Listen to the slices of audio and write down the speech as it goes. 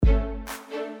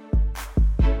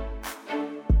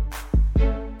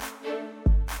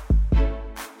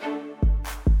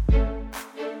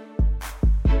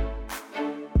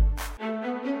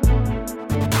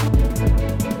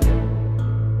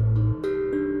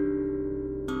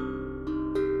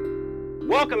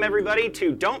Welcome, everybody,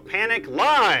 to Don't Panic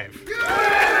Live.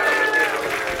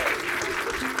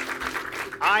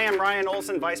 I am Ryan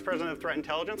Olson, Vice President of Threat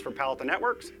Intelligence for Palo Alto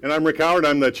Networks. And I'm Rick Howard.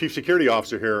 I'm the Chief Security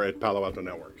Officer here at Palo Alto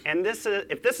Networks. And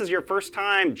if this is your first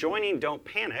time joining Don't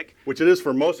Panic, which it is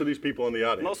for most of these people in the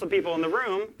audience. Most of the people in the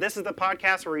room, this is the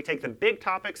podcast where we take the big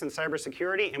topics in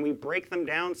cybersecurity and we break them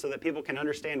down so that people can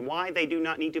understand why they do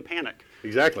not need to panic.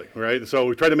 Exactly, right? So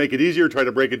we try to make it easier, try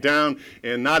to break it down,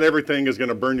 and not everything is going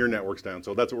to burn your networks down.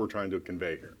 So that's what we're trying to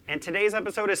convey here. And today's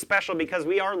episode is special because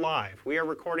we are live. We are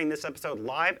recording this episode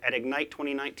live at Ignite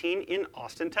 2019 in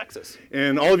Austin, Texas.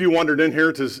 And all of you wandered in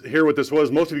here to hear what this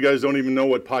was. Most of you guys don't even know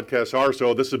what podcasts are,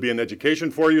 so this will be an education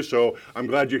for you. So I'm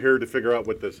glad you're here to figure out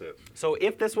what this is. So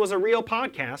if this was a real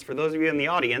podcast, for those of you in the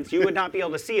audience, you would not be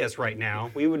able to see us right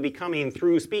now. We would be coming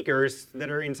through speakers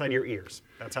that are inside your ears.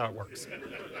 That's how it works.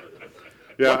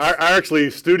 Yeah, our actually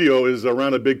studio is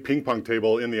around a big ping pong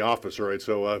table in the office, right?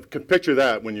 So picture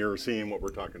that when you're seeing what we're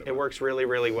talking about. It works really,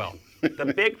 really well.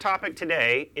 The big topic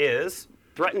today is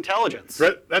threat intelligence.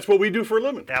 That's what we do for a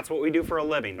living. That's what we do for a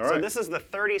living. All so right. This is the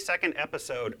 32nd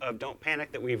episode of Don't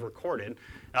Panic that we've recorded.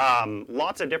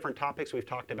 Lots of different topics we've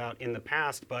talked about in the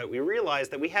past, but we realized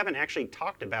that we haven't actually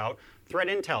talked about threat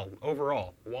intel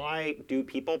overall. Why do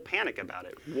people panic about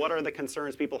it? What are the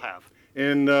concerns people have?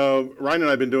 And Ryan and I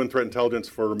have been doing threat intelligence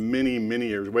for many, many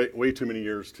years, way too many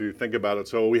years to think about it.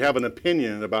 So we have an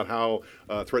opinion about how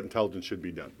threat intelligence should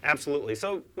be done. Absolutely.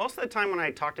 So most of the time when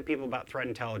I talk to people about threat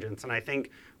intelligence and I think,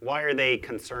 why are they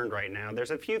concerned right now?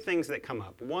 There's a few things that come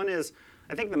up. One is,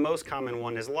 I think the most common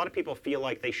one is a lot of people feel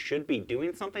like they should be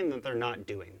doing something that they're not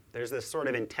doing. There's this sort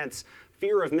of intense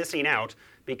fear of missing out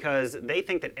because they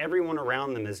think that everyone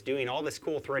around them is doing all this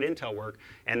cool threat intel work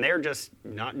and they're just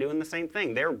not doing the same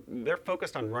thing. They're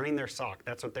focused on running their SOC.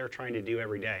 That's what they're trying to do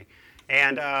every day.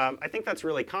 And I think that's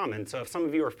really common. So if some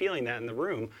of you are feeling that in the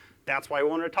room, that's why we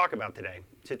wanted to talk about today,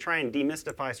 to try and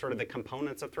demystify sort of the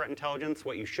components of threat intelligence,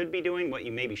 what you should be doing, what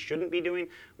you maybe shouldn't be doing,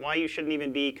 why you shouldn't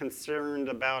even be concerned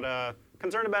about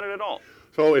it at all.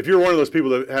 So if you're one of those people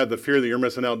that have the fear that you're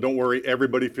missing out, don't worry,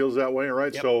 everybody feels that way, all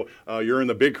right? Yep. So you're in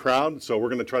the big crowd, so we're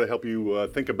going to try to help you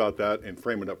think about that and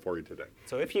frame it up for you today.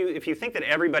 So if you think that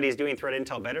everybody's doing threat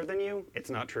intel better than you, it's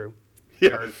not true. Yeah.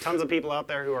 There are tons of people out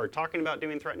there who are talking about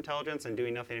doing threat intelligence and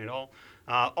doing nothing at all.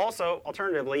 Also,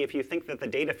 alternatively, if you think that the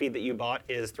data feed that you bought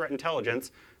is threat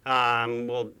intelligence,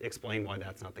 we'll explain why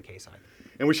that's not the case either.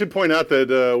 And we should point out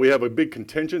that we have a big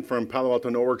contingent from Palo Alto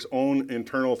Networks' own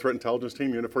internal threat intelligence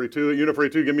team, Unit 42. Unit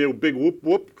 42, give me a big whoop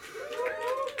whoop.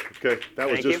 Okay, that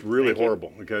was just really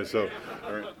horrible. Okay, so,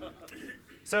 all right.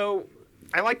 So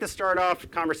I like to start off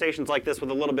conversations like this with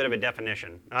a little bit of a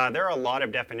definition. There are a lot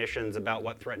of definitions about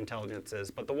what threat intelligence is,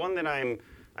 but the one that I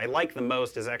like the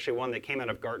most is actually one that came out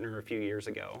of Gartner a few years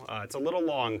ago. It's a little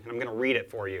long, and I'm going to read it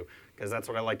for you, because that's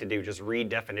what I like to do, just read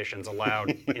definitions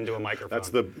aloud into a microphone. That's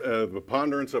the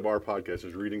preponderance of our podcast,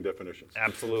 is reading definitions.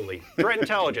 Absolutely. Threat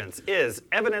intelligence is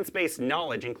evidence-based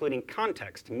knowledge, including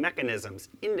context, mechanisms,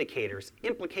 indicators,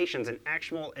 implications, and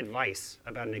actionable advice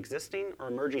about an existing or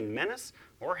emerging menace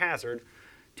or hazard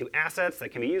to assets that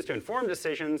can be used to inform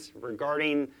decisions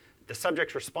regarding the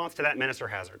subject's response to that menace or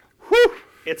hazard. Whew!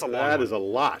 It's a long That one. is a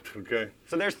lot, okay?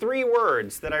 So there's three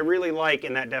words that I really like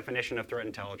in that definition of threat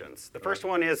intelligence. The first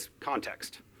one is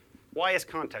context. Why is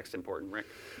context important, Rick?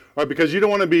 All right, because you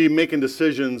don't want to be making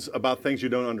decisions about things you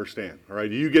don't understand, all right?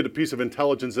 You get a piece of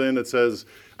intelligence in that says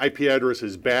IP address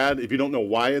is bad. If you don't know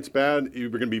why it's bad, you're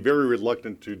going to be very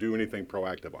reluctant to do anything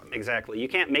proactive on it. Exactly. You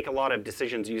can't make a lot of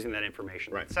decisions using that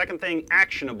information. Right. Second thing,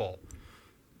 actionable.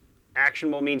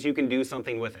 Actionable means you can do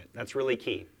something with it. That's really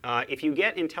key. If you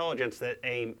get intelligence that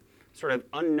a sort of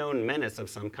unknown menace of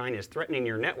some kind is threatening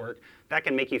your network, that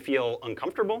can make you feel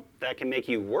uncomfortable, that can make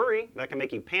you worry, that can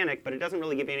make you panic, but it doesn't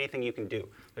really give you anything you can do.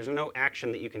 There's no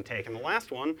action that you can take. And the last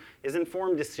one is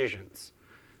informed decisions.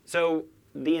 So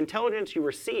the intelligence you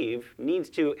receive needs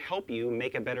to help you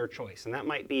make a better choice. And that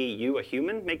might be you, a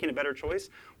human, making a better choice,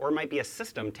 or it might be a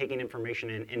system taking information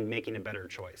in and making a better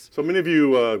choice. So many of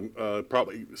you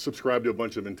probably subscribe to a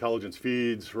bunch of intelligence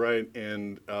feeds, right?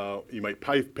 And you might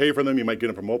pay for them. You might get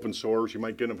them from open source. You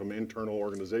might get them from internal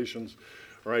organizations,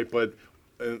 right? But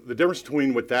the difference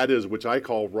between what that is, which I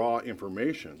call raw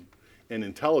information, and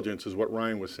intelligence is what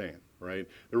Ryan was saying. Right?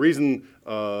 The reason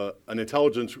an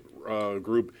intelligence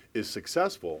group is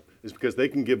successful is because they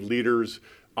can give leaders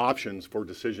options for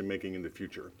decision making in the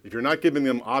future. If you're not giving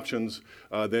them options,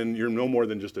 then you're no more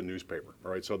than just a newspaper.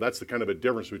 All right? So that's the kind of a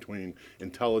difference between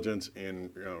intelligence and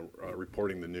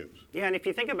reporting the news. Yeah, and if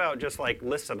you think about just like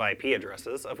lists of IP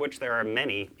addresses, of which there are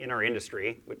many in our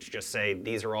industry, which just say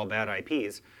these are all bad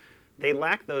IPs, they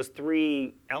lack those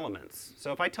three elements.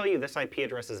 So if I tell you this IP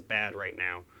address is bad right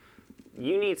now,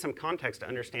 you need some context to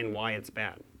understand why it's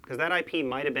bad. Because that IP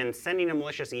might have been sending a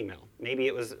malicious email. Maybe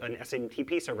it was an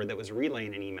SMTP server that was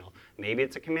relaying an email. Maybe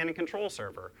it's a command and control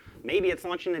server. Maybe it's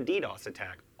launching a DDoS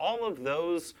attack. All of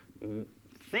those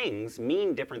things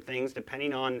mean different things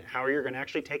depending on how you're going to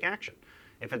actually take action.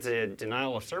 If it's a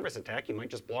denial of service attack, you might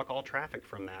just block all traffic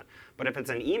from that. But if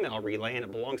it's an email relay and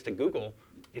it belongs to Google,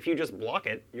 if you just block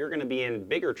it, you're going to be in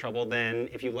bigger trouble than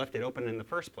if you left it open in the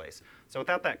first place. So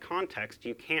without that context,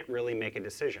 you can't really make a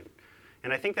decision.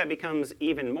 And I think that becomes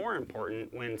even more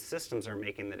important when systems are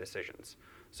making the decisions.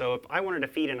 So if I wanted to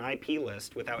feed an IP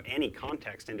list without any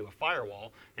context into a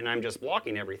firewall, and I'm just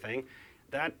blocking everything,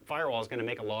 that firewall is going to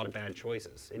make a lot of bad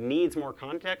choices. It needs more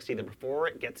context, either before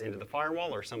it gets into the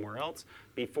firewall or somewhere else,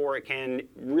 before it can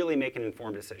really make an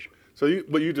informed decision. So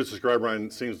what you just described, Ryan,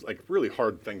 seems like a really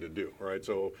hard thing to do, right?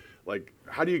 So, like,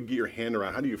 how do you get your hand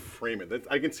around, how do you frame it?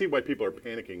 I can see why people are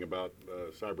panicking about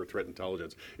cyber threat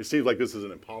intelligence. It seems like this is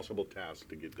an impossible task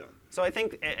to get done. So I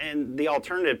think, and the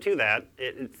alternative to that,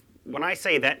 when I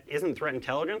say that isn't threat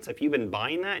intelligence, if you've been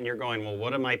buying that and you're going, well,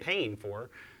 what am I paying for?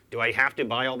 Do I have to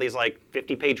buy all these like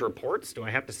 50-page reports? Do I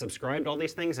have to subscribe to all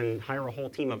these things and hire a whole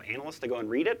team of analysts to go and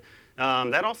read it?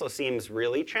 That also seems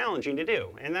really challenging to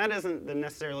do. And that isn't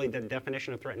necessarily the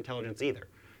definition of threat intelligence either.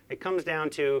 It comes down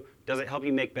to, does it help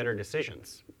you make better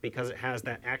decisions? Because it has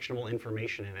that actionable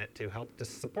information in it to help to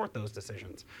support those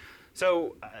decisions.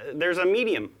 So there's a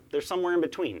medium. There's somewhere in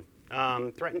between.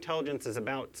 Threat intelligence is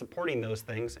about supporting those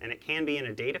things, and it can be in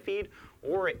a data feed,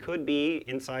 or it could be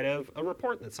inside of a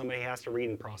report that somebody has to read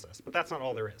and process. But that's not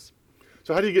all there is.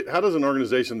 So how does an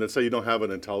organization that, say you don't have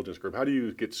an intelligence group, how do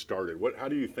you get started? How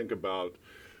do you think about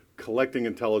collecting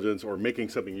intelligence or making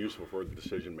something useful for the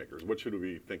decision makers? What should we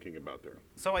be thinking about there?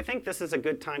 So I think this is a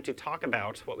good time to talk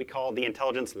about what we call the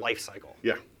intelligence life cycle.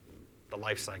 Yeah. The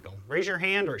life cycle. Raise your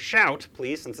hand or shout,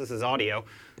 please, since this is audio.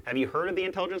 Have you heard of the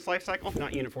intelligence life cycle?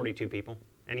 Not Unit 42 people.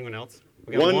 Anyone else?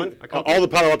 We got one? All the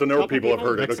Palo Alto Network people have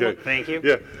heard it. Excellent. Okay. Thank you.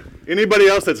 Yeah. Anybody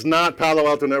else that's not Palo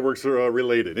Alto Networks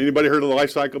related? Anybody heard of the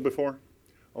life cycle before?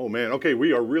 Oh man. Okay,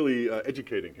 we are really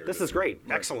educating here. This is great.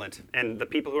 Right. Excellent. And the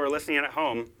people who are listening at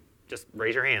home, just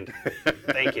raise your hand.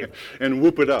 Thank you. And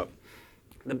whoop it up.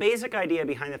 The basic idea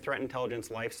behind the threat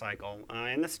intelligence life cycle,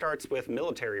 and this starts with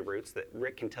military roots that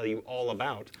Rick can tell you all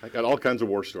about. I got all kinds of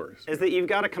war stories. Is that you've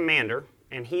got a commander,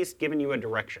 and he's given you a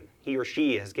direction. He or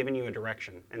she has given you a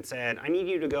direction and said, I need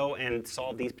you to go and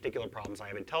solve these particular problems. I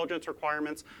have intelligence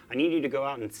requirements. I need you to go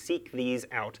out and seek these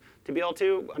out to be able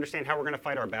to understand how we're going to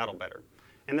fight our battle better.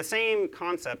 And the same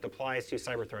concept applies to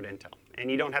cyber threat intel.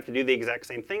 And you don't have to do the exact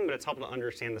same thing, but it's helpful to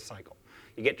understand the cycle.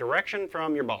 You get direction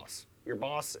from your boss. Your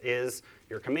boss is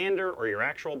your commander or your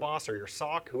actual boss or your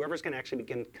SOC, whoever's going to actually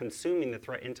begin consuming the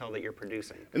threat intel that you're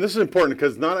producing. And this is important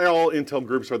because not all intel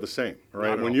groups are the same,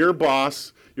 right? When your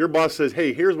boss says,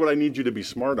 hey, here's what I need you to be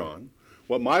smart on,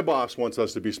 what my boss wants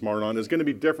us to be smart on is going to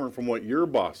be different from what your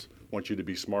boss wants you to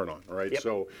be smart on, right? Yep.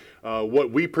 So what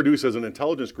we produce as an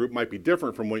intelligence group might be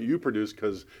different from what you produce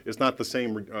because it's not the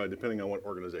same depending on what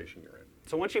organization you're in.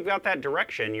 So once you've got that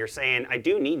direction, you're saying, I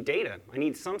do need data. I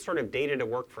need some sort of data to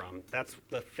work from. That's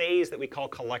the phase that we call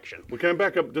collection. We can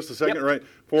back up just a second, Yep. right?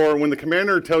 For when the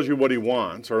commander tells you what he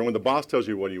wants, or when the boss tells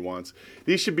you what he wants,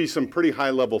 these should be some pretty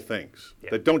high-level things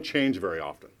Yep. that don't change very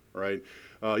often, right?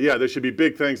 Yeah, there should be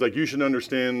big things like you should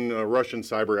understand Russian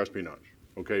cyber espionage.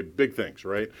 Okay, big things,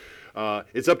 right?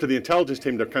 It's up to the intelligence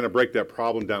team to kind of break that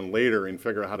problem down later and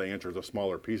figure out how to answer the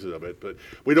smaller pieces of it. But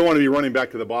we don't want to be running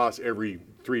back to the boss every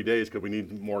 3 days because we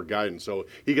need more guidance. So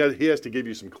he has to give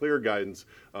you some clear guidance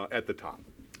at the top.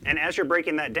 And as you're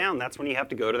breaking that down, that's when you have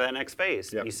to go to that next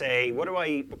phase. Yep. You say, what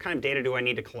kind of data do I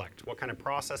need to collect? What kind of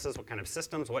processes, what kind of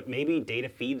systems, what maybe data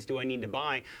feeds do I need to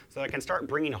buy so that I can start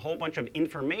bringing a whole bunch of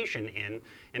information in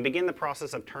and begin the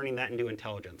process of turning that into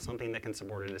intelligence, something that can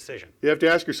support a decision. You have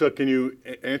to ask yourself, can you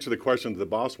answer the questions the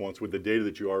boss wants with the data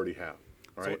that you already have,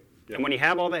 all right? And when you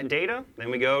have all that data, then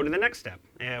we go to the next step,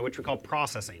 which we call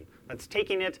processing. That's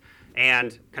taking it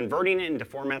and converting it into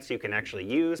formats you can actually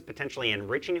use, potentially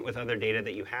enriching it with other data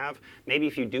that you have. Maybe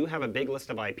if you do have a big list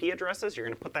of IP addresses, you're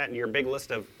going to put that into your big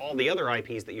list of all the other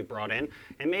IPs that you brought in,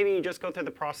 and maybe you just go through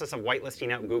the process of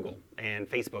whitelisting out Google and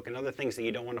Facebook and other things that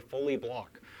you don't want to fully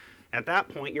block. At that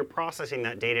point, you're processing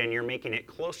that data and you're making it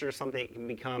closer to something that can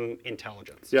become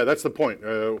intelligence. Yeah, that's the point.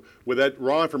 With that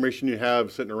raw information you have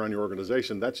sitting around your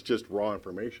organization, that's just raw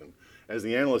information. As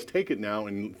the analysts take it now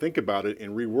and think about it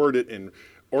and reword it and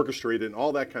orchestrate it and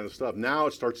all that kind of stuff, now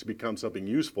it starts to become something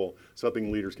useful, something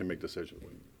leaders can make decisions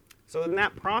with. So in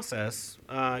that process,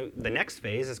 the next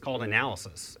phase is called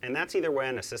analysis. And that's either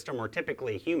when a system, or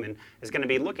typically a human, is going to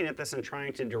be looking at this and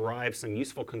trying to derive some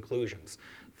useful conclusions,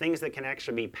 things that can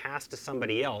actually be passed to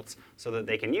somebody else so that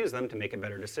they can use them to make a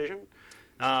better decision.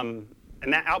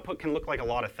 And that output can look like a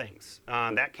lot of things.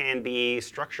 That can be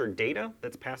structured data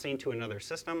that's passing to another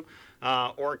system,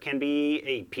 or it can be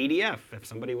a PDF if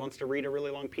somebody wants to read a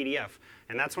really long PDF.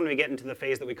 And that's when we get into the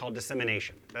phase that we call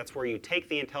dissemination. That's where you take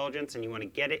the intelligence and you want to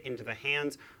get it into the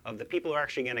hands of the people who are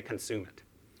actually going to consume it.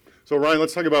 So Ryan,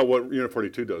 let's talk about what Unit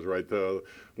 42 does, right?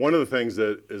 One of the things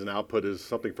that is an output is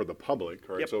something for the public,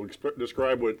 right? Yep. So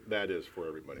describe what that is for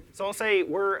everybody. So I'll say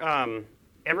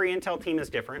every Intel team is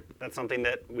different. That's something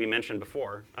that we mentioned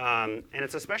before. And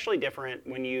it's especially different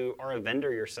when you are a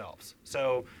vendor yourselves.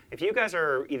 So if you guys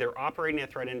are either operating a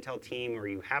threat intel team or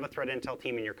you have a threat intel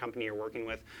team in your company you're working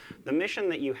with, the mission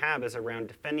that you have is around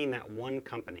defending that one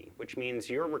company, which means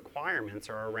your requirements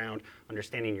are around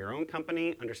understanding your own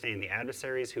company, understanding the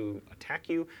adversaries who attack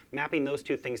you, mapping those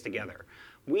two things together.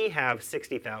 We have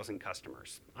 60,000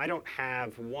 customers. I don't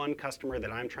have one customer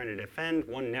that I'm trying to defend,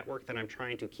 one network that I'm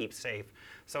trying to keep safe.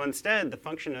 So instead, the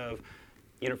function of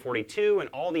Unit 42 and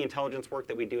all the intelligence work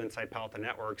that we do inside Palo Alto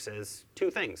Networks is two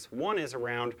things. One is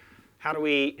around how do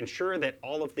we ensure that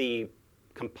all of the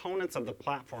components of the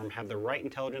platform have the right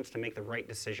intelligence to make the right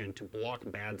decision to block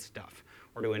bad stuff,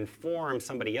 or to inform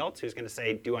somebody else who's going to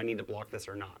say, do I need to block this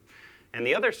or not? And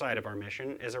the other side of our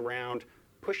mission is around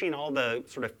pushing all the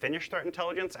sort of finished threat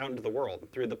intelligence out into the world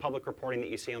through the public reporting that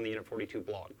you see on the Unit 42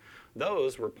 blog.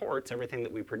 Those reports, everything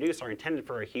that we produce, are intended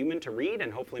for a human to read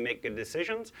and hopefully make good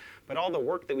decisions, but all the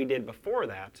work that we did before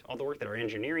that, all the work that our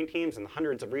engineering teams and the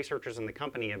hundreds of researchers in the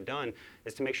company have done,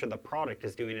 is to make sure the product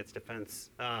is doing its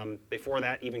defense before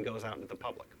that even goes out into the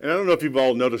public. And I don't know if you've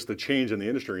all noticed the change in the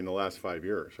industry in the last 5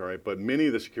 years, all right? But many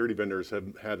of the security vendors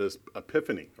have had this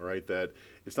epiphany, all right, that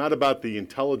it's not about the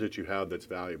intelligence you have that's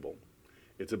valuable.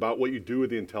 It's about what you do with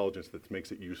the intelligence that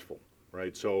makes it useful,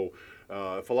 right? So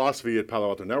philosophy at Palo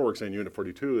Alto Networks and Unit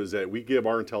 42 is that we give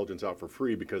our intelligence out for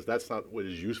free because that's not what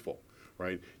is useful,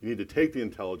 right? You need to take the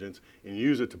intelligence and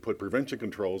use it to put prevention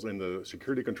controls in the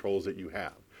security controls that you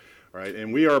have, right?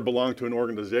 And we belong to an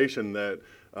organization that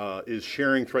is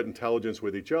sharing threat intelligence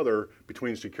with each other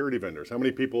between security vendors. How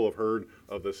many people have heard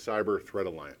of the Cyber Threat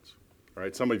Alliance?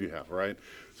 Right, some of you have, right?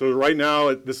 So right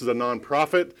now, this is a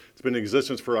nonprofit. It's been in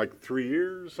existence for like 3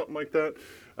 years, something like that.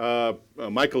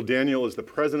 Michael Daniel is the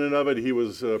president of it. He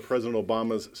was President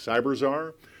Obama's Cyber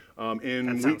Czar.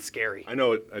 That sounds scary. I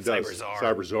know it does. Cyber Czar.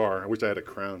 Cyber Czar. I wish I had a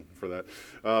crown for that.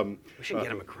 We should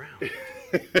get him a crown.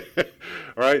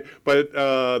 All right, but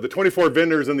the 24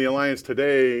 vendors in the alliance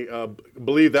today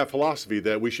believe that philosophy,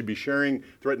 that we should be sharing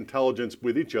threat intelligence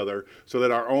with each other so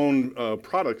that our own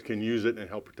products can use it and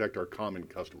help protect our common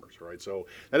customers, right? So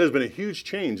that has been a huge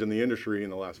change in the industry in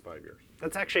the last 5 years.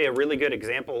 That's actually a really good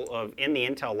example of in the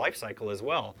Intel lifecycle as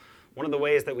well. One of the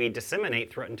ways that we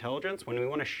disseminate threat intelligence, when we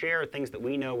want to share things that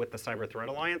we know with the Cyber Threat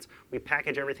Alliance, we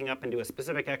package everything up into a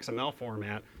specific XML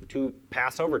format to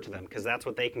pass over to them, because that's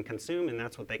what they can consume and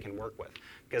that's what they can work with,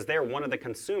 because they're one of the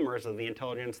consumers of the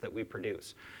intelligence that we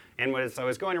produce. And as I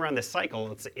was going around this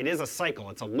cycle, it is a cycle,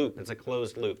 it's a loop, it's a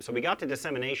closed loop. So we got to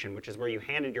dissemination, which is where you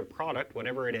handed your product,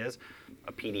 whatever it is,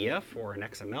 a PDF or an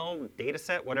XML data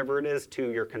set, whatever it is,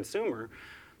 to your consumer.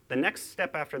 The next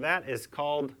step after that is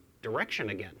called direction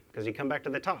again, because you come back to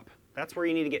the top. That's where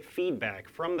you need to get feedback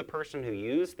from the person who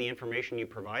used the information you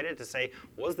provided to say,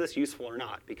 was this useful or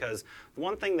not? Because the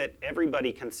one thing that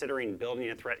everybody considering building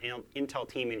a threat intel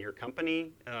team in your company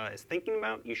is thinking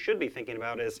about, you should be thinking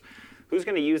about, is who's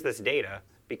going to use this data,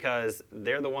 because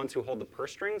they're the ones who hold the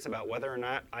purse strings about whether or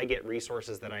not I get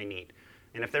resources that I need.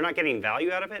 And if they're not getting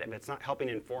value out of it, if it's not helping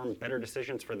inform better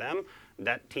decisions for them,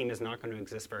 that team is not going to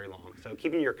exist very long. So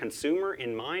keeping your consumer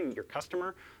in mind, your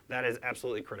customer, that is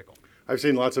absolutely critical. I've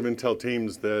seen lots of Intel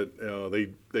teams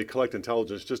that they collect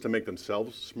intelligence just to make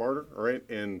themselves smarter, right?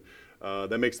 And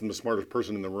that makes them the smartest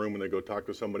person in the room when they go talk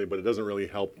to somebody, but it doesn't really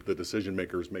help the decision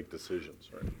makers make decisions,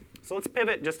 right? So let's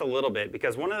pivot just a little bit,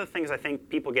 because one of the things I think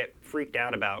people get freaked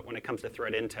out about when it comes to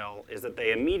threat intel is that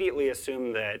they immediately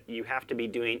assume that you have to be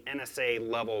doing NSA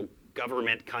level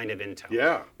government kind of intel.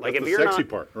 Yeah, like that's if the you're sexy not,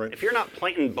 part, right? If you're not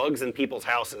planting bugs in people's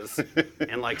houses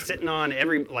and like sitting on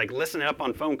listening up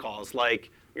on phone calls,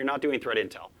 like you're not doing threat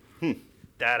intel.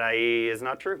 That is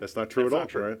not true. That's not true at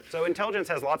all, right? So intelligence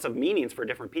has lots of meanings for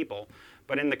different people,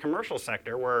 but in the commercial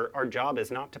sector, where our job is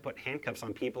not to put handcuffs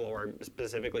on people or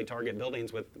specifically target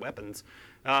buildings with weapons,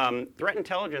 threat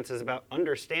intelligence is about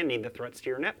understanding the threats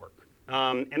to your network.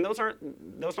 And those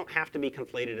don't have to be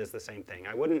conflated as the same thing.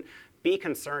 I wouldn't be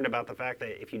concerned about the fact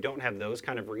that if you don't have those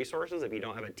kind of resources, if you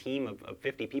don't have a team of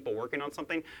 50 people working on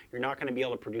something, you're not going to be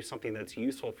able to produce something that's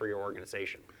useful for your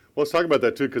organization. Well, let's talk about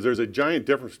that too, because there's a giant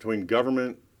difference between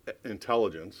government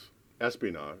intelligence,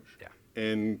 espionage,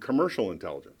 and commercial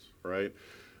intelligence, right?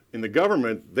 In the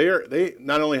government, they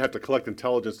not only have to collect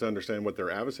intelligence to understand what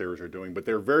their adversaries are doing, but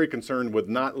they're very concerned with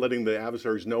not letting the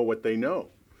adversaries know what they know,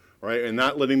 right? And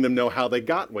not letting them know how they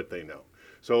got what they know.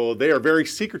 So they are very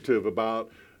secretive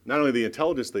about not only the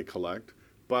intelligence they collect,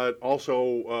 but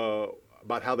also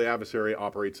about how the adversary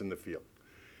operates in the field.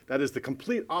 That is the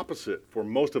complete opposite for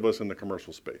most of us in the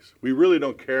commercial space. We really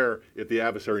don't care if the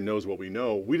adversary knows what we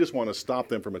know. We just want to stop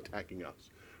them from attacking us,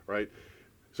 right?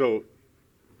 So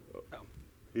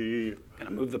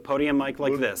Gonna move the podium mic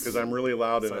like this because I'm really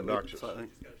loud and obnoxious.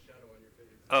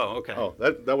 Oh, okay. Oh,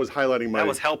 that was highlighting my. That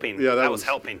was helping. Yeah, that was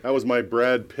helping. That was my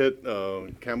Brad Pitt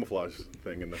camouflage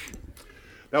thing,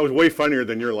 that was way funnier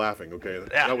than you're laughing. Okay,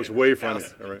 that was way funnier.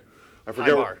 All right. I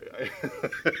forget.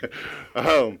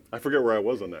 I forget where I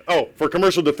was on that. Oh, for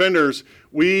commercial defenders,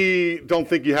 we don't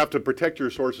think you have to protect your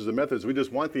sources and methods. We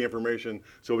just want the information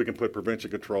so we can put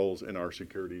prevention controls in our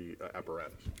security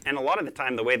apparatus. And a lot of the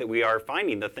time, the way that we are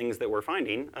finding the things that we're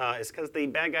finding is because the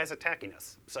bad guy's attacking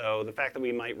us. So the fact that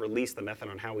we might release the method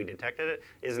on how we detected it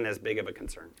isn't as big of a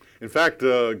concern. In fact,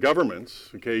 governments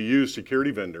use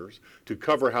security vendors to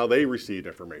cover how they receive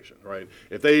information. Right?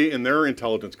 If they, in their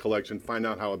intelligence collection, find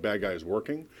out how a bad guy is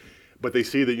working, but they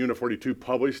see that Unit 42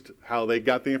 published how they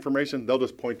got the information, they'll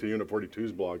just point to Unit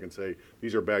 42's blog and say,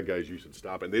 these are bad guys, you should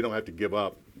stop. And they don't have to give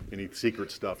up any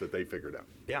secret stuff that they figured out.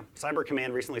 Yeah, Cyber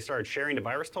Command recently started sharing the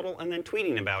virus total and then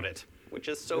tweeting about it, which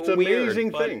is so weird. It's an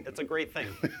amazing thing. It's a great thing.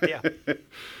 Yeah.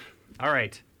 All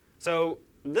right. So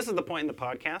this is the point in the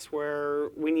podcast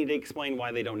where we need to explain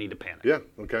why they don't need to panic. Yeah,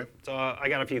 okay. So I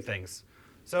got a few things.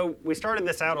 So we started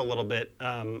this out a little bit.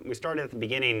 We started at the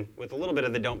beginning with a little bit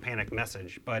of the don't panic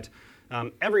message, but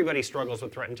everybody struggles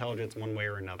with threat intelligence one way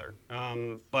or another.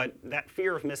 But that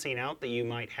fear of missing out that you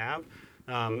might have,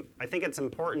 I think it's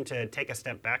important to take a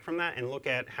step back from that and look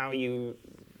at how you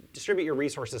distribute your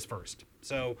resources first.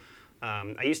 So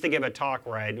I used to give a talk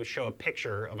where I'd show a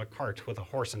picture of a cart with a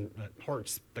horse and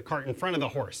the cart in front of the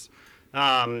horse.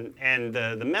 And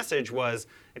the message was,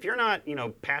 if you're not,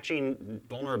 patching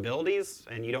vulnerabilities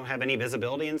and you don't have any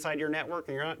visibility inside your network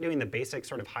and you're not doing the basic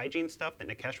sort of hygiene stuff that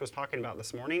Nikesh was talking about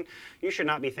this morning, you should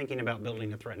not be thinking about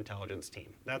building a threat intelligence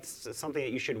team. That's something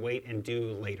that you should wait and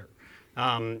do later.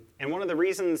 And one of the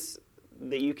reasons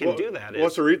that you can do that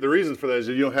is... the reason for that is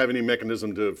that you don't have any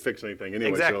mechanism to fix anything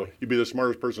anyway. Exactly. So you'd be the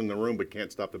smartest person in the room but can't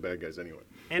stop the bad guys anyway.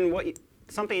 And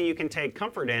something you can take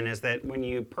comfort in is that when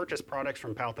you purchase products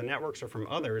from Palo Alto Networks or from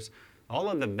others, all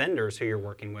of the vendors who you're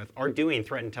working with are doing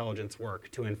threat intelligence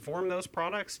work to inform those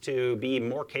products to be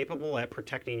more capable at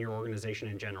protecting your organization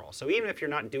in general. So even if you're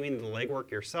not doing the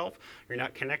legwork yourself, you're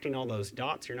not connecting all those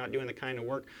dots, you're not doing the kind of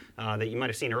work that you might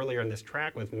have seen earlier in this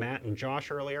track with Matt and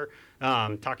Josh earlier,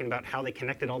 talking about how they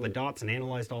connected all the dots and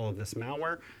analyzed all of this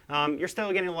malware, you're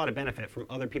still getting a lot of benefit from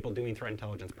other people doing threat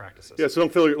intelligence practices. Yeah, so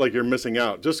don't feel like you're missing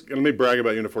out. Just let me brag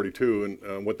about Unit 42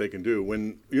 and what they can do.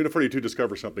 When Unit 42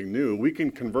 discovers something new, we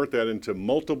can convert that into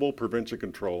multiple prevention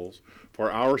controls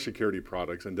for our security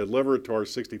products and deliver it to our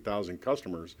 60,000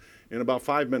 customers in about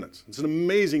 5 minutes. It's an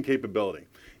amazing capability.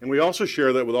 And we also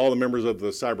share that with all the members of the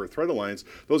Cyber Threat Alliance.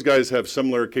 Those guys have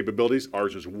similar capabilities.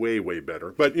 Ours is way, way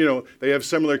better. But, they have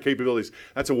similar capabilities.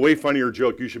 That's a way funnier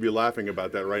joke. You should be laughing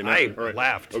about that right now. I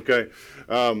laughed. Okay.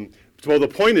 Well, the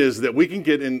point is that we can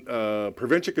get in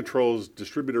prevention controls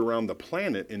distributed around the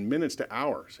planet in minutes to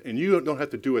hours, and you don't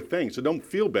have to do a thing. So don't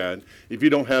feel bad if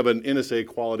you don't have an NSA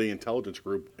quality intelligence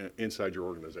group inside your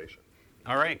organization.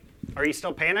 All right. Are you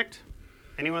still panicked?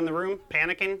 Anyone in the room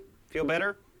panicking? Feel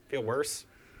better? Feel worse?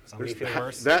 Somebody feel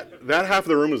worse? That half of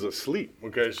the room is asleep,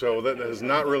 okay? So that has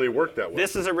not really worked that well.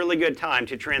 This is a really good time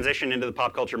to transition into the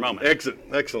pop culture moment.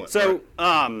 Excellent. So,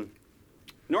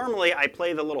 normally I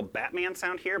play the little Batman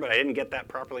sound here, but I didn't get that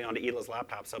properly onto Ela's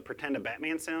laptop, so pretend a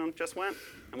Batman sound just went,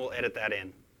 and we'll edit that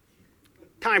in.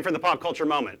 Time for the pop culture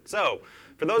moment. So,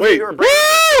 for those of you who are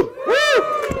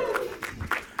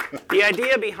the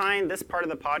idea behind this part of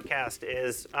the podcast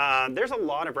is there's a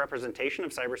lot of representation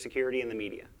of cybersecurity in the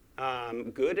media,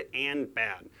 good and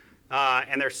bad.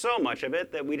 And there's so much of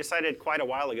it that we decided quite a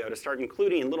while ago to start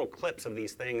including little clips of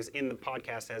these things in the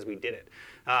podcast as we did it.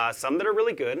 Some that are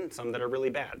really good and some that are really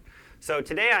bad. So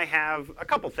today I have a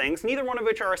couple things, neither one of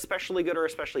which are especially good or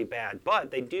especially bad,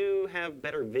 but they do have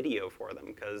better video for them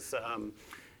because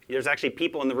There's actually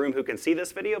people in the room who can see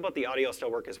this video, but the audio will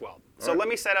still work as well. So let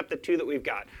me set up the 2 that we've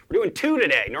got. We're doing 2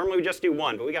 today. Normally we just do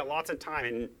 1, but we got lots of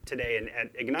time today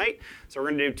at Ignite, so we're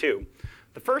going to do 2.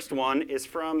 The first one is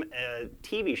from a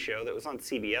TV show that was on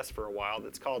CBS for a while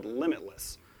that's called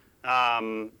Limitless.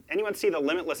 Anyone see the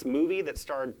Limitless movie that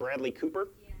starred Bradley Cooper?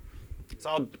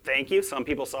 So thank you. Some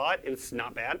people saw it. It's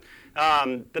not bad.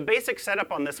 The basic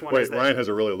setup on this one is that Ryan has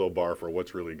a really low bar for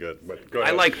what's really good. But go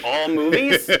ahead. I like all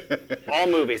movies, all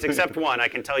movies except one. I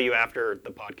can tell you after the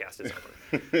podcast is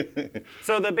over.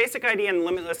 So the basic idea in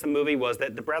Limitless, the movie, was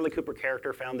that the Bradley Cooper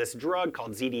character found this drug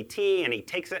called ZDT, and he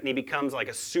takes it and he becomes like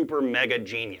a super mega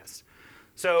genius.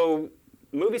 So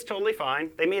movie's totally fine.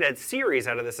 They made a series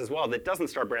out of this as well that doesn't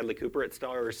star Bradley Cooper. It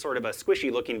stars sort of a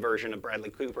squishy-looking version of Bradley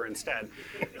Cooper instead.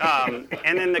 And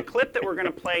then the clip that we're going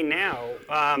to play now,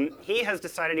 he has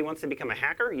decided he wants to become a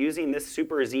hacker using this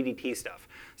super ZDT stuff.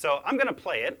 So I'm going to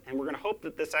play it, and we're going to hope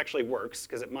that this actually works,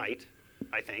 because it might,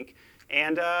 I think.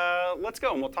 And let's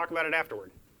go, and we'll talk about it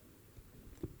afterward.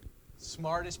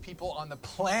 Smartest people on the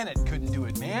planet couldn't do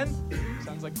it, man.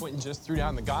 Sounds like Quentin just threw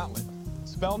down the gauntlet.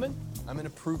 Spellman, I'm going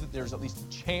to prove that there's at least a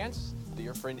chance that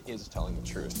your friend is telling the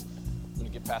truth. I'm going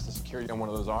to get past the security on one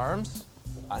of those arms.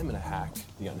 I'm going to hack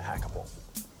the unhackable.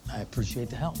 I appreciate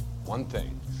the help. One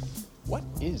thing. What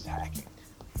is hacking?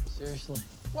 Seriously?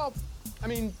 Well, I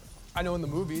mean, I know in the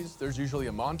movies, there's usually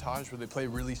a montage where they play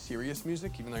really serious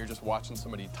music, even though you're just watching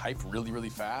somebody type really,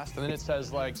 really fast. And then it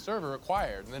says, like, server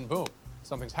acquired, and then boom,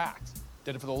 something's hacked.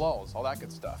 Did it for the lulz, all that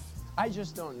good stuff. I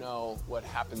just don't know what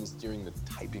happens during the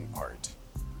typing part,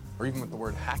 or even what the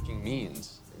word hacking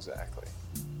means exactly.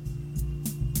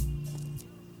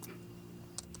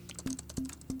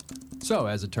 So,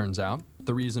 as it turns out,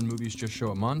 the reason movies just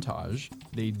show a montage,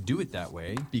 they do it that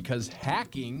way because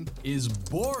hacking is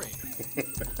boring.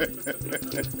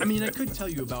 I mean, I could tell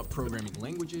you about programming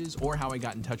languages or how I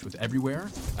got in touch with Everywhere,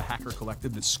 a hacker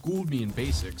collective that schooled me in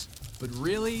basics, but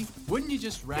really, wouldn't you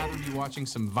just rather be watching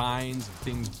some vines of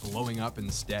things blowing up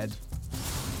instead?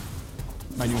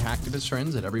 My new hacktivist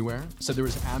friends at Everywhere said there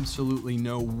was absolutely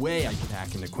no way I could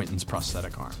hack into Quentin's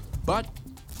prosthetic arm. But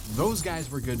those guys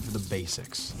were good for the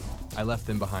basics. I left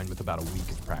them behind with about a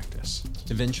week of practice.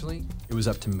 Eventually, it was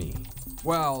up to me.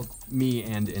 Well, me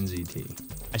and NZT.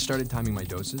 I started timing my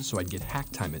doses so I'd get hack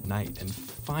time at night, and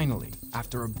finally,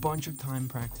 after a bunch of time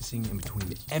practicing in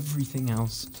between everything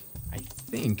else, I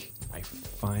think I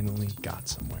finally got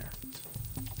somewhere.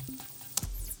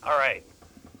 All right,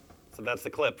 so that's the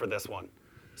clip for this one.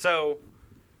 So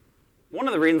one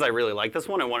of the reasons I really like this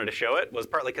one, I wanted to show it, was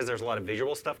partly because there's a lot of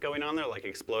visual stuff going on there, like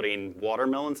exploding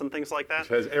watermelons and things like that.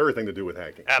 It has everything to do with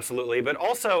hacking. Absolutely, but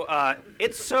also,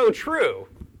 it's so true.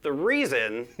 The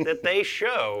reason that they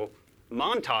show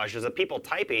montages of people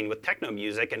typing with techno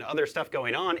music and other stuff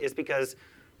going on is because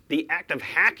the act of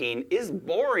hacking is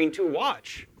boring to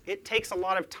watch. It takes a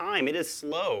lot of time, it is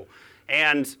slow,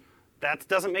 and that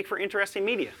doesn't make for interesting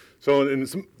media. So in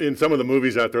some of the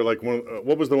movies out there, like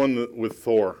what was the one with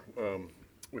Thor,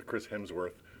 with Chris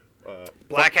Hemsworth?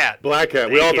 Black Hat. Black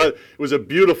Hat. We all thought it was a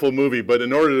beautiful movie, but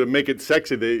in order to make it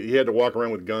sexy, he had to walk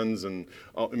around with guns and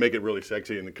make it really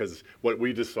sexy. And because what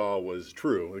we just saw was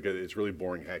true, it's really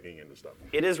boring hacking into stuff.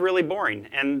 It is really boring,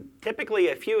 and typically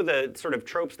a few of the sort of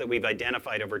tropes that we've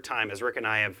identified over time, as Rick and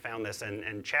I have found this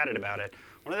and chatted about it.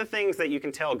 One of the things that you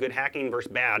can tell good hacking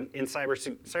versus bad in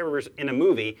cyber in a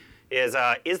movie is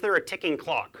there a ticking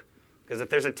clock? Because if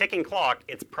there's a ticking clock,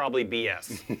 it's probably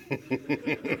BS.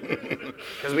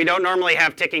 Because we don't normally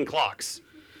have ticking clocks.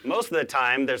 Most of the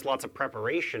time, there's lots of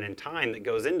preparation and time that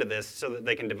goes into this so that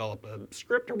they can develop a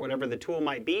script or whatever the tool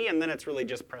might be, and then it's really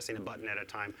just pressing a button at a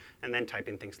time and then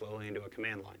typing things slowly into a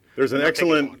command line. There's an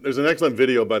excellent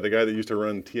video by the guy that used to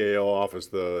run TAL Office,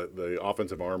 the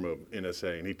offensive arm of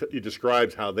NSA, and he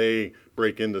describes how they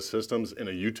break into systems in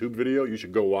a YouTube video. You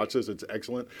should go watch this; it's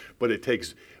excellent. But it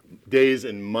takes days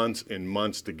and months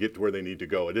to get to where they need to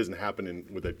go. It isn't happening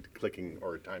with a clicking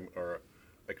or a time or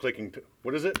a clicking.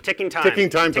 What is it? Ticking time. Ticking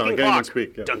time. Ticking I can't even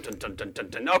speak. Yeah. Dun, dun, dun, dun, dun,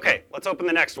 dun. Okay, let's open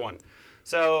the next one.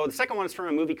 So the second one is from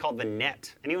a movie called The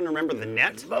Net. Anyone remember The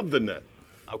Net? Love The Net.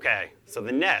 Okay, so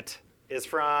The Net is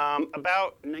from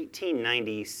about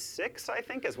 1996, I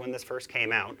think, is when this first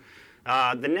came out.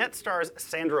 The Net stars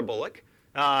Sandra Bullock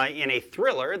in a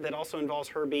thriller that also involves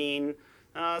her being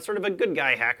sort of a good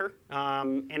guy hacker.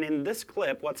 And in this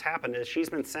clip, what's happened is she's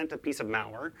been sent a piece of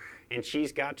malware, and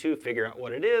she's got to figure out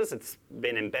what it is. It's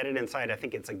been embedded inside, I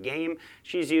think it's a game.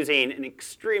 She's using an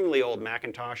extremely old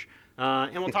Macintosh,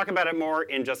 and we'll talk about it more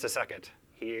in just a second.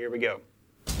 Here we go.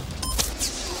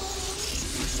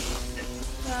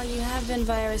 Well, you have been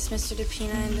virus, Mr.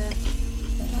 DePina, and a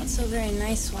not so very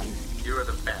nice one. You're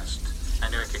the best, and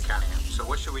knew I could count on you. So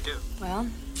what should we do? Well,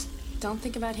 don't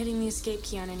think about hitting the escape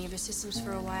key on any of your systems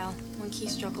for a while. One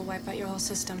keystroke will wipe out your whole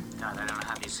system. God, I don't know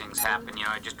how these things happen. You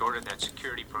know, I just ordered that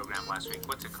security program last week.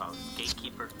 What's it called?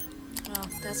 Gatekeeper? Well,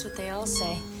 that's what they all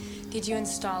say. Did you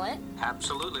install it?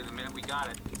 Absolutely, the minute we got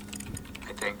it.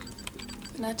 I think.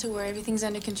 Not to worry, everything's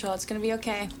under control. It's gonna be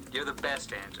okay. You're the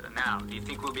best, Angela. Now, do you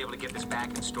think we'll be able to get this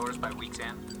back in stores by week's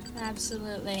end?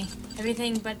 Absolutely.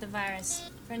 Everything but the virus.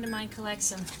 A friend of mine collects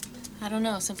them. I don't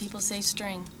know, some people say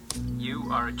string. You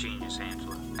are a genius,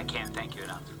 Angela. I can't thank you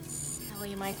enough. Well,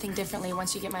 you might think differently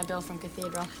once you get my bill from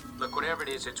Cathedral. Look, whatever it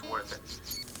is, it's worth it.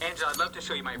 Angela, I'd love to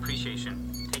show you my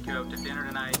appreciation. Take you out to dinner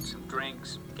tonight, some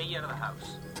drinks, get you out of the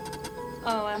house.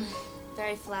 Oh, I'm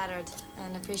very flattered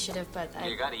and appreciative, but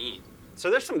You gotta eat. So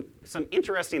there's some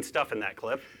interesting stuff in that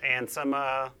clip, and some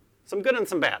good and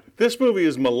some bad. This movie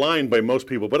is maligned by most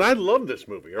people, but I love this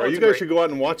movie. All right, it's you guys great. should go out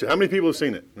and watch it. How many people have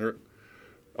seen it?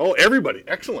 Oh, everybody.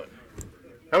 Excellent.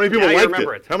 How many people Now you liked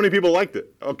remember it? it. How many people liked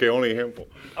it? Okay, only a handful.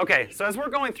 Okay, so as we're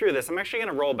going through this, I'm actually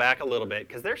going to roll back a little bit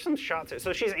because there's some shots.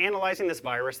 So she's analyzing this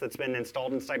virus that's been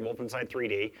installed inside Wolfenstein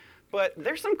 3D, but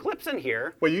there's some clips in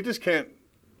here. Well, you just can't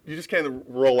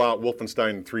roll out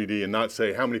Wolfenstein 3D and not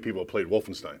say how many people have played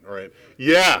Wolfenstein. All right.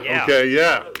 Yeah. Yeah. Okay.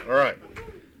 Yeah. All right.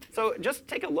 So just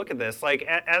take a look at this. Like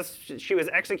as she was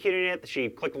executing it, she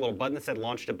clicked a little button that said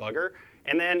launch debugger,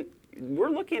 and then we're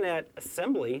looking at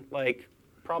assembly, like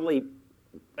probably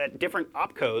at different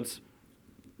opcodes.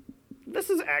 This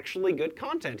is actually good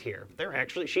content here.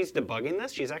 She's debugging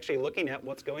this. She's actually looking at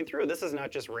what's going through. This is not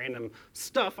just random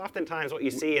stuff. Oftentimes what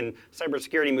you see in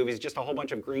cybersecurity movies is just a whole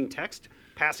bunch of green text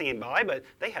passing it by, but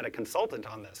they had a consultant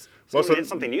on this. So they did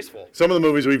something useful. Some of the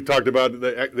movies we've talked about,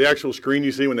 the actual screen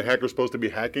you see when the hacker's supposed to be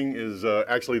hacking is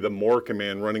actually the more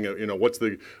command running.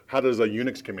 How does a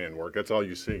Unix command work? That's all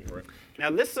you see, right? Now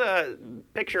this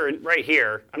picture right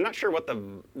here, I'm not sure what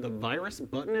the virus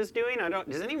button is doing.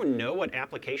 Does anyone know what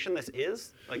application this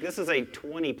is? Like this is a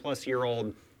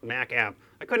 20-plus-year-old Mac app.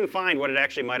 I couldn't find what it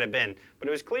actually might have been, but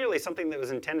it was clearly something that was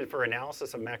intended for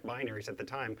analysis of Mac binaries at the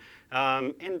time,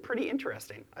 and pretty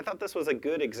interesting. I thought this was a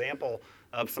good example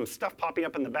of some stuff popping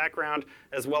up in the background,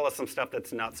 as well as some stuff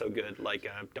that's not so good, like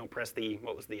don't press the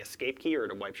escape key or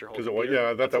it wipes your whole computer.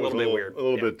 Yeah, I thought that was a little weird. A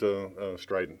little bit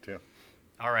strident, yeah.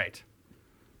 All right.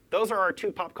 Those are our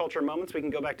two pop culture moments. We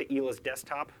can go back to Hila's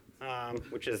desktop,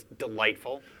 which is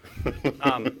delightful.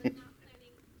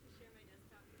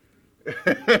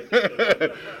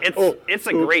 It's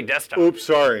a great desktop. Oops,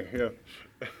 sorry. Yeah.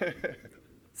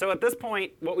 So at this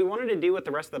point, what we wanted to do with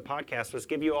the rest of the podcast was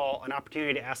give you all an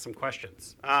opportunity to ask some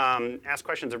questions. Ask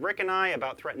questions of Rick and I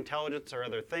about threat intelligence or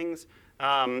other things.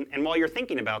 And while you're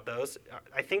thinking about those,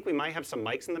 I think we might have some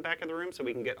mics in the back of the room so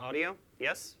we can get audio.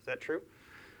 Yes? Is that true?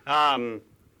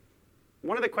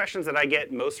 One of the questions that I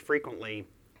get most frequently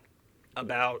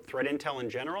about threat intel in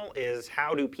general is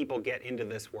how do people get into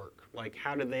this work? Like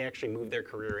how did they actually move their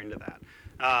career into that?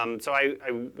 So I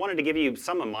wanted to give you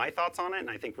some of my thoughts on it, and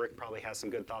I think Rick probably has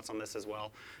some good thoughts on this as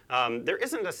well. There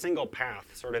isn't a single path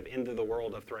sort of into the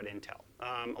world of threat intel.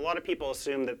 A lot of people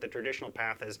assume that the traditional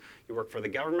path is you work for the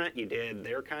government, you did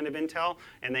their kind of intel,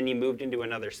 and then you moved into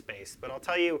another space. But I'll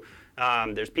tell you,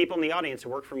 there's people in the audience who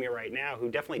work for me right now who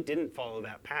definitely didn't follow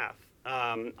that path.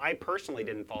 I personally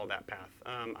didn't follow that path.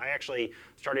 I actually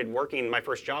started working, my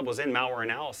first job was in malware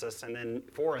analysis and then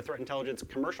for a threat intelligence,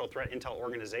 commercial threat intel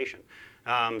organization.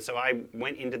 So I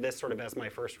went into this sort of as my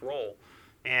first role.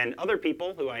 And other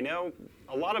people who I know,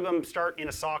 a lot of them start in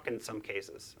a SOC in some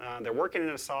cases. They're working in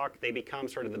a SOC, they become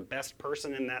sort of the best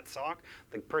person in that SOC,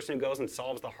 the person who goes and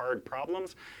solves the hard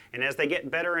problems. And as they get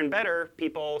better and better,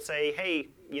 people say, hey,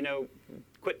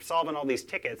 quit solving all these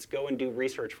tickets, go and do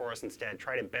research for us instead.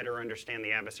 Try to better understand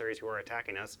the adversaries who are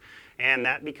attacking us. And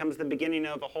that becomes the beginning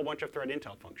of a whole bunch of threat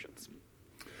intel functions.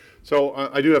 So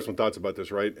I do have some thoughts about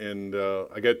this, right? And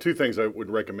I got two things I would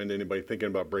recommend to anybody thinking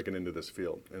about breaking into this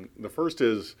field. And the first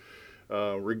is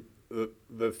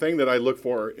the thing that I look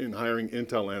for in hiring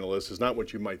intel analysts is not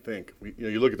what you might think.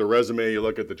 You look at the resume, you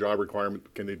look at the job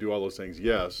requirement, can they do all those things?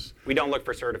 Yes. We don't look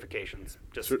for certifications.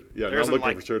 Just not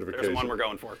looking for certification. There's one we're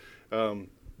going for.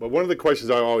 But one of the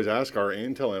questions I always ask our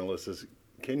intel analysts is,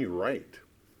 can you write?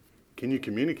 Can you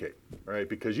communicate? Right?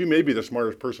 Because you may be the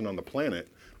smartest person on the planet,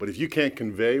 but if you can't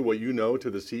convey what you know to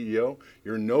the CEO,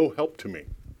 you're no help to me.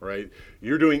 Right?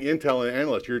 You're doing intel and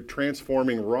analyst. You're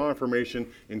transforming raw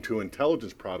information into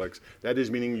intelligence products. That is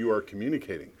meaning you are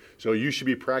communicating. So you should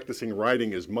be practicing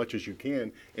writing as much as you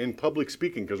can in public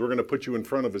speaking, because we're going to put you in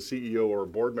front of a CEO or a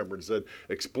board member and said,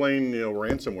 explain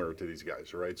ransomware to these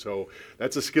guys. Right? So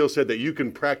that's a skill set that you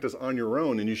can practice on your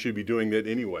own, and you should be doing that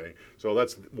anyway. So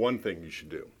that's one thing you should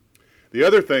do. The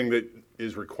other thing that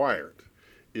is required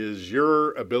is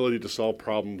your ability to solve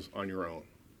problems on your own.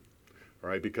 All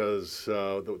right, because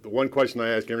the one question I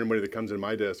ask everybody that comes in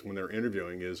my desk when they're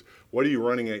interviewing is, what are you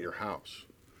running at your house?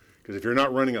 Because if you're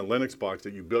not running a Linux box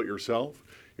that you built yourself,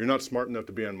 you're not smart enough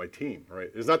to be on my team, right?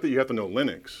 It's not that you have to know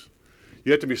Linux.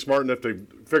 You have to be smart enough to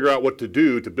figure out what to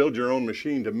do to build your own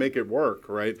machine to make it work,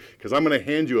 right? Because I'm going to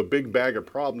hand you a big bag of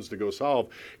problems to go solve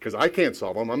because I can't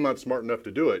solve them. I'm not smart enough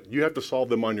to do it. You have to solve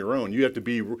them on your own. You have to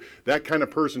be that kind of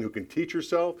person who can teach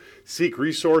yourself, seek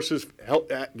resources,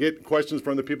 help get questions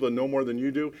from the people that know more than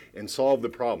you do, and solve the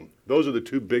problem. Those are the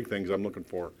two big things I'm looking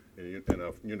for in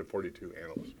a Unit 42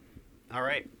 analyst. All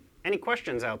right. Any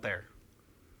questions out there?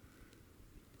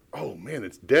 Oh, man,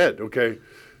 it's dead. Okay.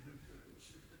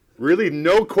 Really,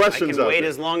 no questions I out can wait there.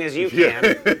 as long as you can.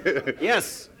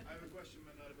 Yes. I have a question,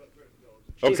 but not about threat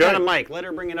intelligence. She's Okay. got a mic. Let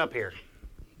her bring it up here.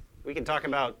 We can talk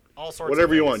about all sorts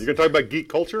Whatever of you things. want. You're going to talk about geek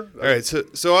culture? All right,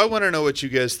 so I want to know what you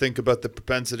guys think about the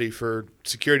propensity for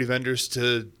security vendors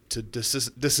to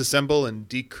disassemble and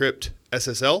decrypt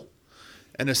SSL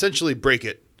and essentially break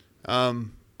it.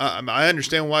 I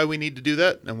understand why we need to do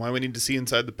that and why we need to see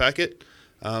inside the packet.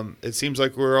 It seems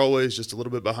like we're always just a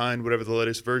little bit behind whatever the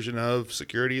latest version of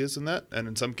security is in that. And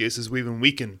in some cases, we even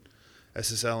weaken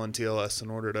SSL and TLS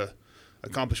in order to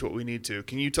accomplish what we need to.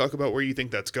 Can you talk about where you think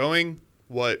that's going,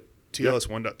 what TLS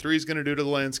 1.3 is going to do to the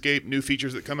landscape, new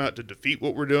features that come out to defeat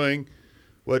what we're doing?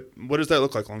 What does that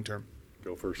look like long term?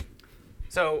 Go first.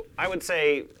 So I would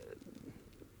say,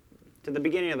 to the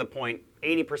beginning of the point,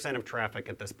 80% of traffic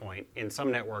at this point in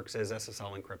some networks is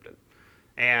SSL encrypted.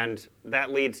 And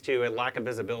that leads to a lack of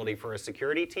visibility for a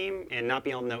security team and not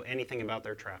being able to know anything about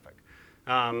their traffic,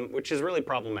 which is really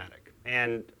problematic.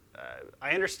 And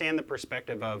I understand the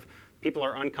perspective of people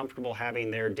are uncomfortable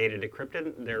having their data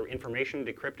decrypted, their information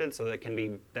decrypted, so that can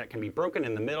be broken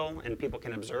in the middle and people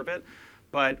can observe it.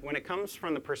 But when it comes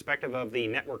from the perspective of the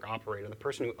network operator, the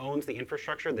person who owns the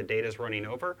infrastructure the data is running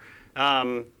over,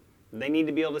 they need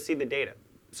to be able to see the data.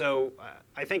 So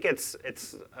I think it's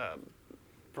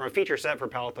from a feature set for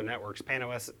Palo Alto Networks,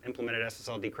 PAN-OS implemented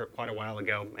SSL decrypt quite a while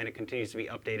ago, and it continues to be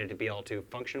updated to be able to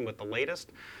function with the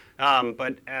latest.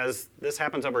 But as this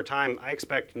happens over time, I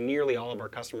expect nearly all of our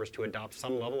customers to adopt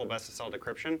some level of SSL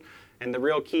decryption. And the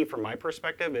real key from my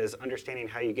perspective is understanding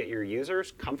how you get your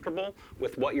users comfortable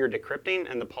with what you're decrypting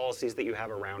and the policies that you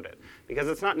have around it. Because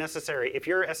it's not necessary, if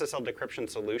your SSL decryption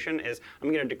solution is,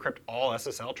 I'm going to decrypt all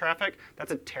SSL traffic,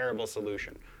 that's a terrible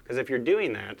solution. Because if you're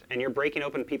doing that and you're breaking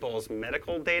open people's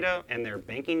medical data and their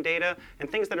banking data and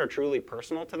things that are truly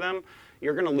personal to them,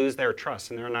 you're going to lose their trust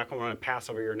and they're not going to want to pass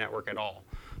over your network at all.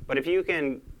 But if you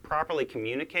can properly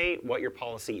communicate what your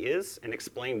policy is and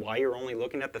explain why you're only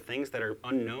looking at the things that are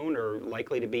unknown or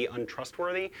likely to be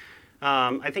untrustworthy,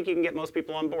 I think you can get most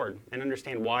people on board and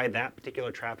understand why that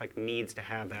particular traffic needs to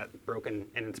have that broken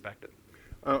and inspected.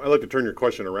 I'd like to turn your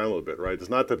question around a little bit, right? It's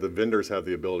not that the vendors have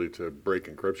the ability to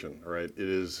break encryption, right? It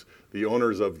is the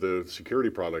owners of the security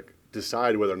product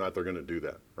decide whether or not they're going to do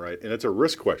that, right? And it's a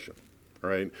risk question,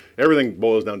 right? Everything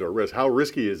boils down to a risk. How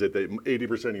risky is it that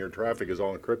 80% of your traffic is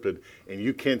all encrypted and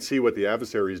you can't see what the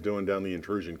adversary is doing down the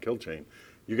intrusion kill chain?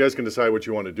 You guys can decide what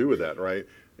you want to do with that, right?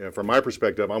 And from my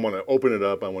perspective, I want to open it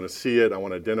up, I want to see it, I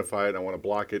want to identify it, I want to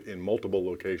block it in multiple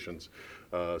locations.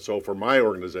 So for my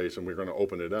organization, we're going to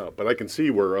open it up. But I can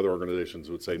see where other organizations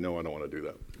would say, no, I don't want to do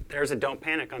that. There's a Don't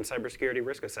Panic on Cybersecurity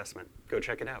Risk Assessment. Go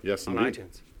check it out Yes, on indeed.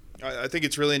 iTunes. I think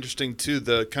it's really interesting too,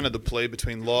 the kind of the play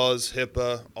between laws,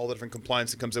 HIPAA, all the different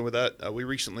compliance that comes in with that. We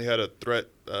recently had a threat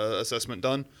assessment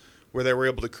done where they were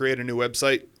able to create a new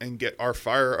website and get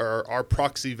our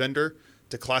proxy vendor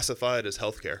to classify it as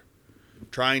healthcare,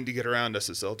 trying to get around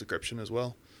SSL decryption as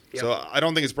well. Yep. So I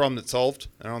don't think it's a problem that's solved.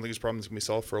 I don't think it's a problem that's going to be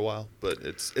solved for a while, but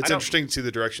it's interesting to see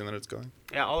the direction that it's going.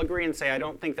 Yeah, I'll agree and say I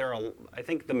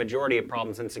think the majority of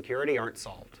problems in security aren't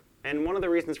solved. And one of the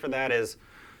reasons for that is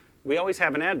we always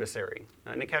have an adversary.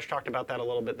 Nikesh talked about that a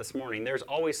little bit this morning. There's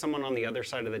always someone on the other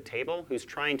side of the table who's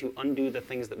trying to undo the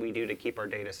things that we do to keep our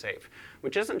data safe,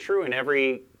 which isn't true in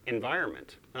every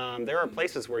environment. There are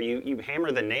places where you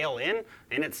hammer the nail in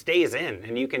and it stays in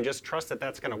and you can just trust that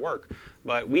that's going to work.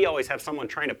 But we always have someone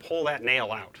trying to pull that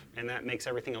nail out, and that makes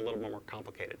everything a little bit more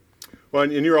complicated. Well,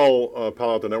 and you're all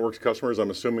Palo Alto Networks customers,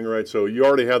 I'm assuming, right? So you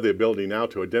already have the ability now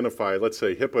to identify, let's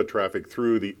say, HIPAA traffic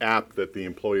through the app that the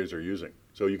employees are using.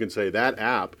 So you can say that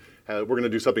app, we're going to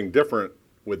do something different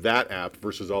with that app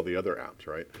versus all the other apps,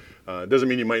 right? It doesn't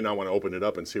mean you might not want to open it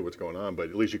up and see what's going on, but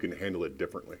at least you can handle it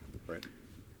differently, right?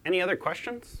 Any other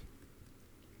questions?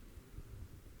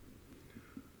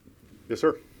 Yes,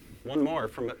 sir. One more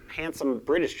from a handsome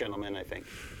British gentleman, I think.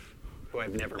 who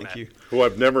I've never met. you. Who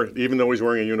I've never, even though he's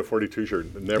wearing a Unit 42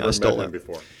 shirt, never met stole him that.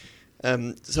 before.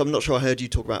 So I'm not sure I heard you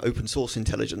talk about open source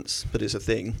intelligence, but it's a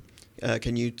thing.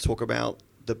 Can you talk about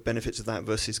the benefits of that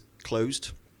versus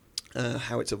closed?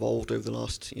 How it's evolved over the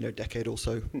last decade or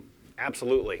so?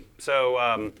 Absolutely.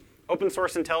 So open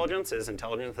source intelligence is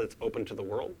intelligence that's open to the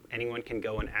world. Anyone can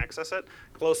go and access it.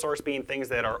 Closed source being things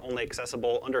that are only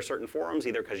accessible under certain forums,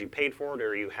 either because you paid for it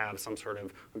or you have some sort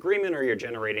of agreement or you're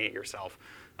generating it yourself.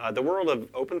 The world of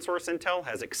open source intel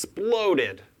has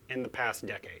exploded in the past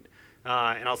decade.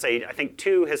 And I'll say, I think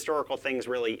 2 historical things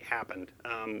really happened,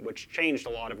 which changed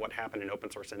a lot of what happened in open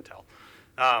source intel.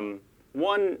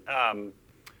 One,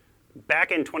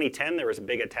 back in 2010, there was a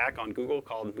big attack on Google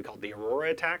we called the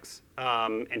Aurora attacks.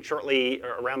 And shortly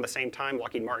around the same time,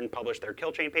 Lockheed Martin published their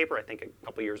kill chain paper, I think a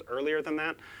couple years earlier than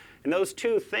that. And those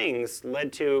 2 things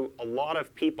led to a lot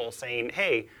of people saying,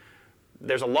 hey,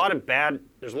 there's a lot of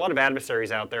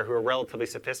adversaries out there who are relatively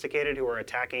sophisticated, who are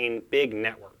attacking big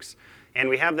networks. And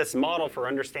we have this model for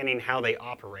understanding how they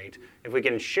operate. If we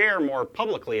can share more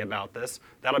publicly about this,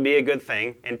 that'll be a good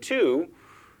thing. And 2,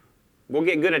 we'll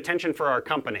get good attention for our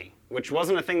company, which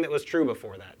wasn't a thing that was true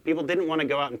before that. People didn't want to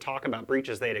go out and talk about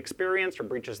breaches they had experienced or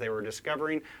breaches they were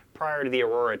discovering prior to the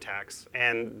Aurora attacks.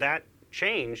 And that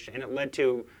changed, and it led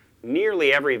to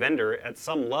nearly every vendor at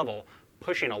some level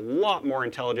pushing a lot more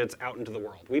intelligence out into the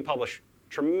world. We publish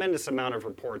tremendous amount of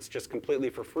reports just completely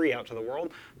for free out to the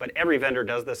world, but every vendor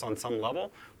does this on some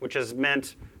level, which has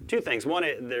meant 2 things. One,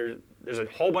 there's a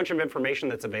whole bunch of information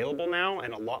that's available now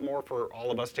and a lot more for all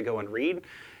of us to go and read.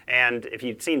 And if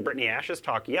you'd seen Brittany Ash's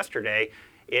talk yesterday,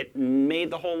 it made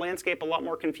the whole landscape a lot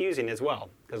more confusing as well,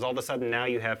 because all of a sudden now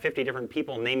you have 50 different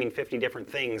people naming 50 different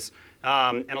things,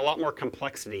 and a lot more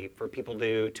complexity for people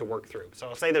to work through. So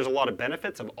I'll say there's a lot of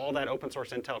benefits of all that open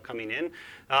source intel coming in,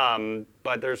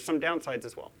 but there's some downsides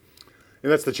as well. And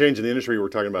that's the change in the industry we were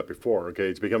talking about before, okay?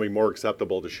 It's becoming more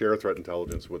acceptable to share threat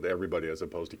intelligence with everybody as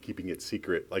opposed to keeping it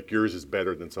secret, like yours is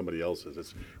better than somebody else's.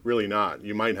 It's really not.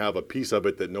 You might have a piece of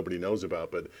it that nobody knows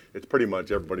about, but it's pretty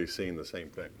much everybody's seeing the same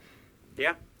thing.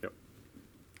 Yeah? Yep.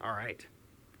 All right.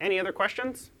 Any other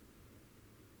questions?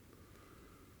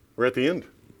 We're at the end.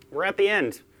 We're at the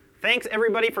end. Thanks,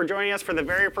 everybody, for joining us for the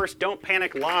very first Don't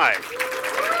Panic Live.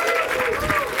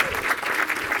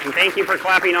 And thank you for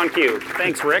clapping on cue.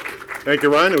 Thanks, Rick. Thank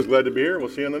you, Ryan. I was glad to be here. We'll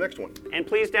see you on the next one. And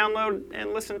please download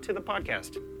and listen to the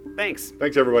podcast. Thanks.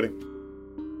 Thanks, everybody.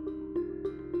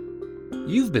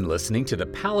 You've been listening to the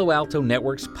Palo Alto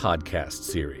Network's podcast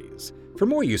series. For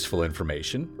more useful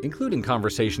information, including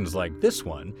conversations like this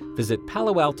one, visit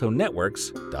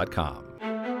paloaltonetworks.com.